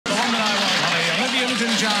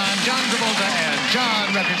John Travolta, and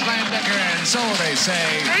John Landecker, and so they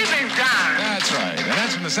say. Evening, John. That's right, and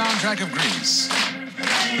that's from the soundtrack of Grease.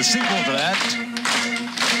 The sequel to that,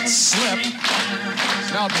 Slip,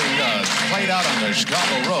 is now being played out on the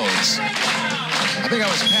Chicago roads. I think I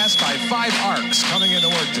was passed by 5 arcs coming into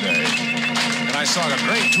work today, and I saw a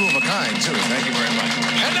great two of a kind, too. Thank you very much.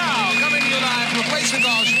 And now, coming to you live from a place we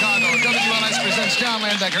call Chicago, WLS presents John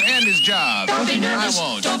Landecker and his job. Don't be nervous, I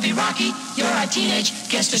won't. don't be rocky. You're a teenage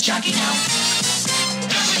guest as jockey now.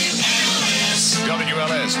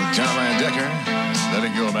 WLS with John Landecker.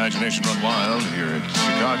 Letting your imagination run wild here at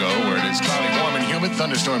Chicago, where it is cloudy, warm, and humid.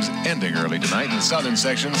 Thunderstorms ending early tonight in the southern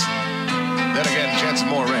sections. Then again, chance of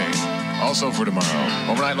more rain. Also for tomorrow.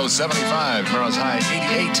 Overnight low 75, tomorrow's high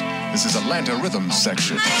 88. This is Atlanta Rhythm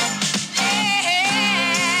section.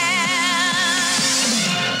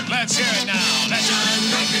 Let's hear it now.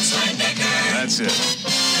 That's it.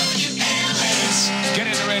 Get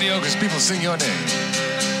in the radio because people sing your name.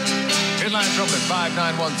 Headline trouble at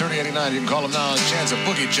 591-3089. You can call them now. Chance of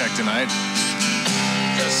Boogie check tonight.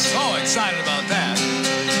 Just so excited about that.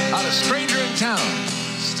 Out of Stranger in Town.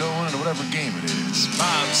 Still winning whatever game it is.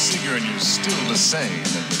 Bob Seger, and you're still the same.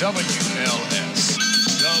 WLS.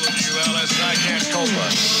 WLS, I can't cope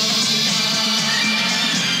with.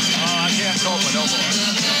 Oh, I can't cope with no more.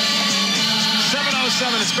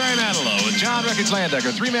 707, it's Barry Manilow with John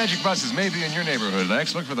Landecker. 3 magic buses may be in your neighborhood.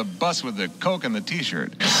 Next, look for the bus with the Coke and the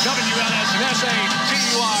T-shirt. WLS and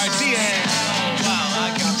S-A-G-U-R-T-A. Oh, wow,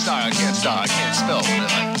 I can't spell.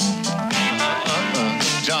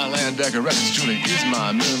 John Landecker, Records truly is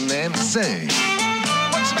my middle name. Say,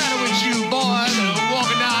 what's the matter with you, boy?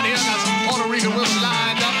 Walking down here, got some Puerto Rican women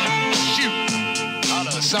lined up. Shoot, out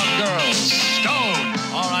of some girls. Stone.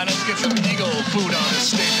 All right, let's get some Eagle food on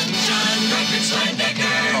this station.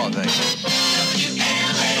 Oh, thank you.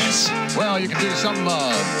 WLS. Well, you can do something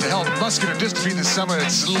to help muscular dystrophy this summer.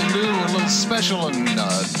 It's a little new, a little special, and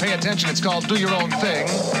pay attention. It's called Do Your Own Thing.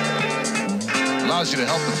 Allows you to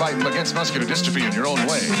help the fight against muscular dystrophy in your own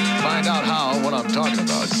way. Find out how, what I'm talking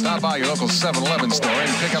about. Stop by your local 7-Eleven store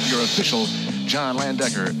and pick up your official John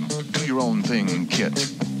Landecker Do Your Own Thing kit.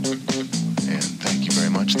 And thank you very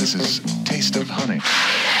much. This is Taste of Honey.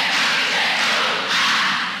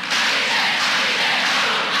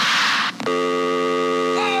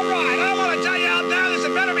 All right, I want to tell you out there, this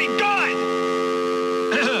had better be good.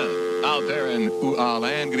 Out there in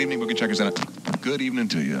land, good evening, Boogie Checkers. Good evening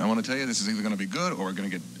to you. I want to tell you this is either going to be good or we're going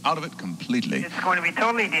to get out of it completely. It's going to be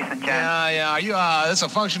totally decent, John. Yeah. You, it's a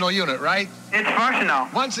functional unit, right? It's functional.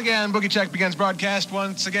 Once again, Boogie Check begins broadcast.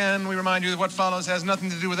 Once again, we remind you that what follows has nothing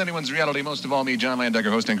to do with anyone's reality. Most of all, me, John Landecker,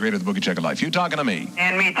 host and creator of the Boogie Check of Life. You talking to me?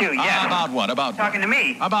 And me too, yes. About what? About talking what? to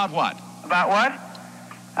me. About what? About what?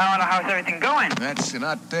 I don't know how's everything going. That's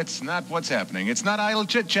not what's happening. It's not idle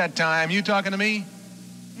chit-chat time. You talking to me?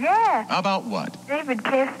 Yeah. About what? David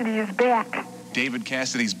Cassidy is back. David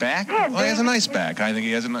Cassidy's back? Yeah, well, he has a nice back. I think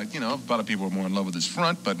he has a lot of people are more in love with his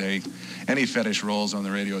front, but hey, any fetish rolls on the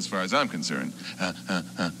radio as far as I'm concerned.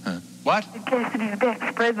 What? David Cassidy's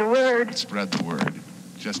back. Spread the word. Spread the word.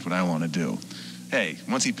 Just what I want to do. Hey,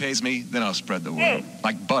 once he pays me, then I'll spread the word. Hey.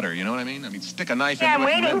 Like butter, you know what I mean? I mean, stick a knife Yeah, into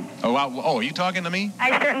it. I'm waiting. Oh, are you talking to me?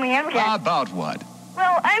 I certainly am, Jack. About what?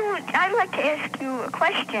 Well, I'd like to ask you a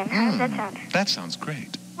question. How does that sound? That sounds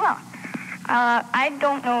great. Well, I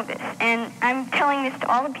don't know this, and I'm telling this to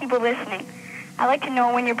all the people listening. I'd like to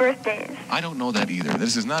know when your birthday is. I don't know that either.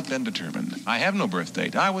 This has not been determined. I have no birth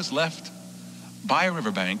date. I was left by a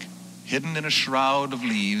riverbank, hidden in a shroud of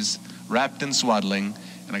leaves, wrapped in swaddling,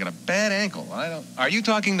 and I got a bad ankle. Are you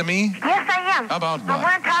talking to me? Yes, I am. About what? I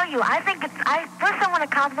want to tell you, first I want to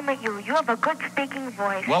compliment you. You have a good speaking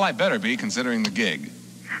voice. Well, I better be, considering the gig.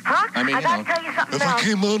 Huh? I mean, I got to tell you something if else. I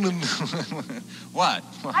came on and... What?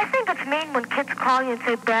 I think it's mean when kids call you and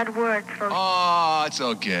say bad words. So... Oh, it's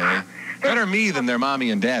okay. Better me than their mommy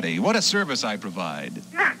and daddy. What a service I provide.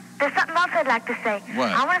 There's something else I'd like to say. What?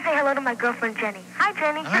 I want to say hello to my girlfriend, Jenny. Hi,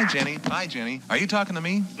 Jenny. Hi, Jenny. Hi, Jenny. Are you talking to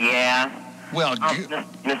me? Yeah. Well,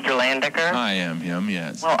 Mr. Landecker? I am him,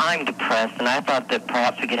 yes. Well, I'm depressed, and I thought that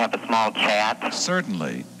perhaps we could have a small chat.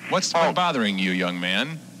 Certainly. What's been bothering you, young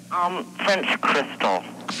man? French crystal.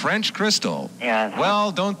 French crystal? Yes.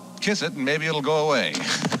 Well, don't kiss it, and maybe it'll go away.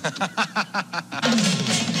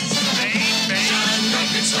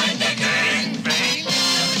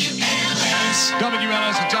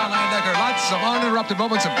 WLS with John Landecker. Lots of uninterrupted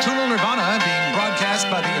moments of tonal nirvana being broadcast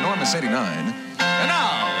by the enormous 89. And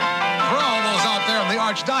now, for all those out there in the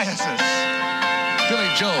Archdiocese, Billy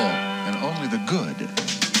Joel and Only the Good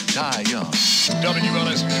Die Young.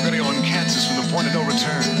 WLS radio on Kansas from the point of no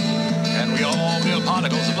return. And we all mere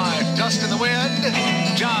particles of life, dust in the wind.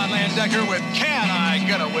 Landecker with Can I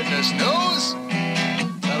Get a Witness News?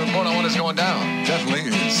 That report on what is going down definitely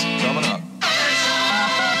is coming up.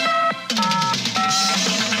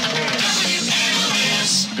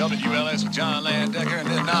 WLS with John Landecker, and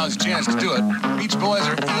then now's your chance to do it. Beach Boys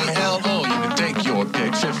are ELO. You can take your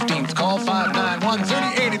pick. 15th call,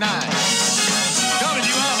 591-3089.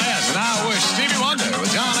 WLS, and I wish Stevie Wonder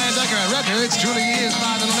with John Landecker and Records. Truly is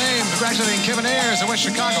my little name. Congratulating Kevin Ayers of West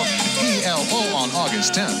Chicago. ELO on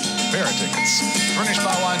August 10th. Fair tickets. Furnished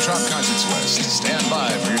by Weintraub Concerts West. Stand by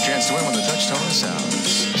for your chance to win when the touch tone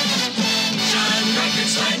sounds. John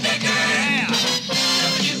Records Landecker. Yeah.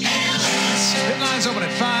 Headlines open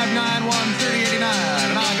at 591-3089,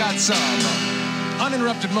 and I got some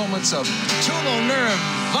uninterrupted moments of tonal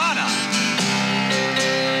nirvana.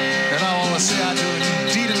 And I want to say I do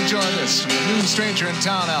indeed enjoy this from the new Stranger in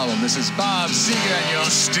Town album. This is Bob Seger, and you're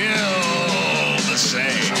still the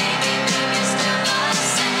same.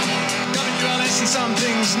 WLS and some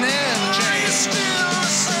things never change.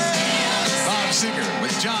 Bob Seger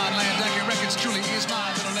with John Landecker Records. Truly is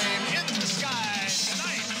my little name. In the sky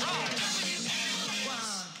tonight. 1,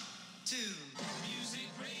 2.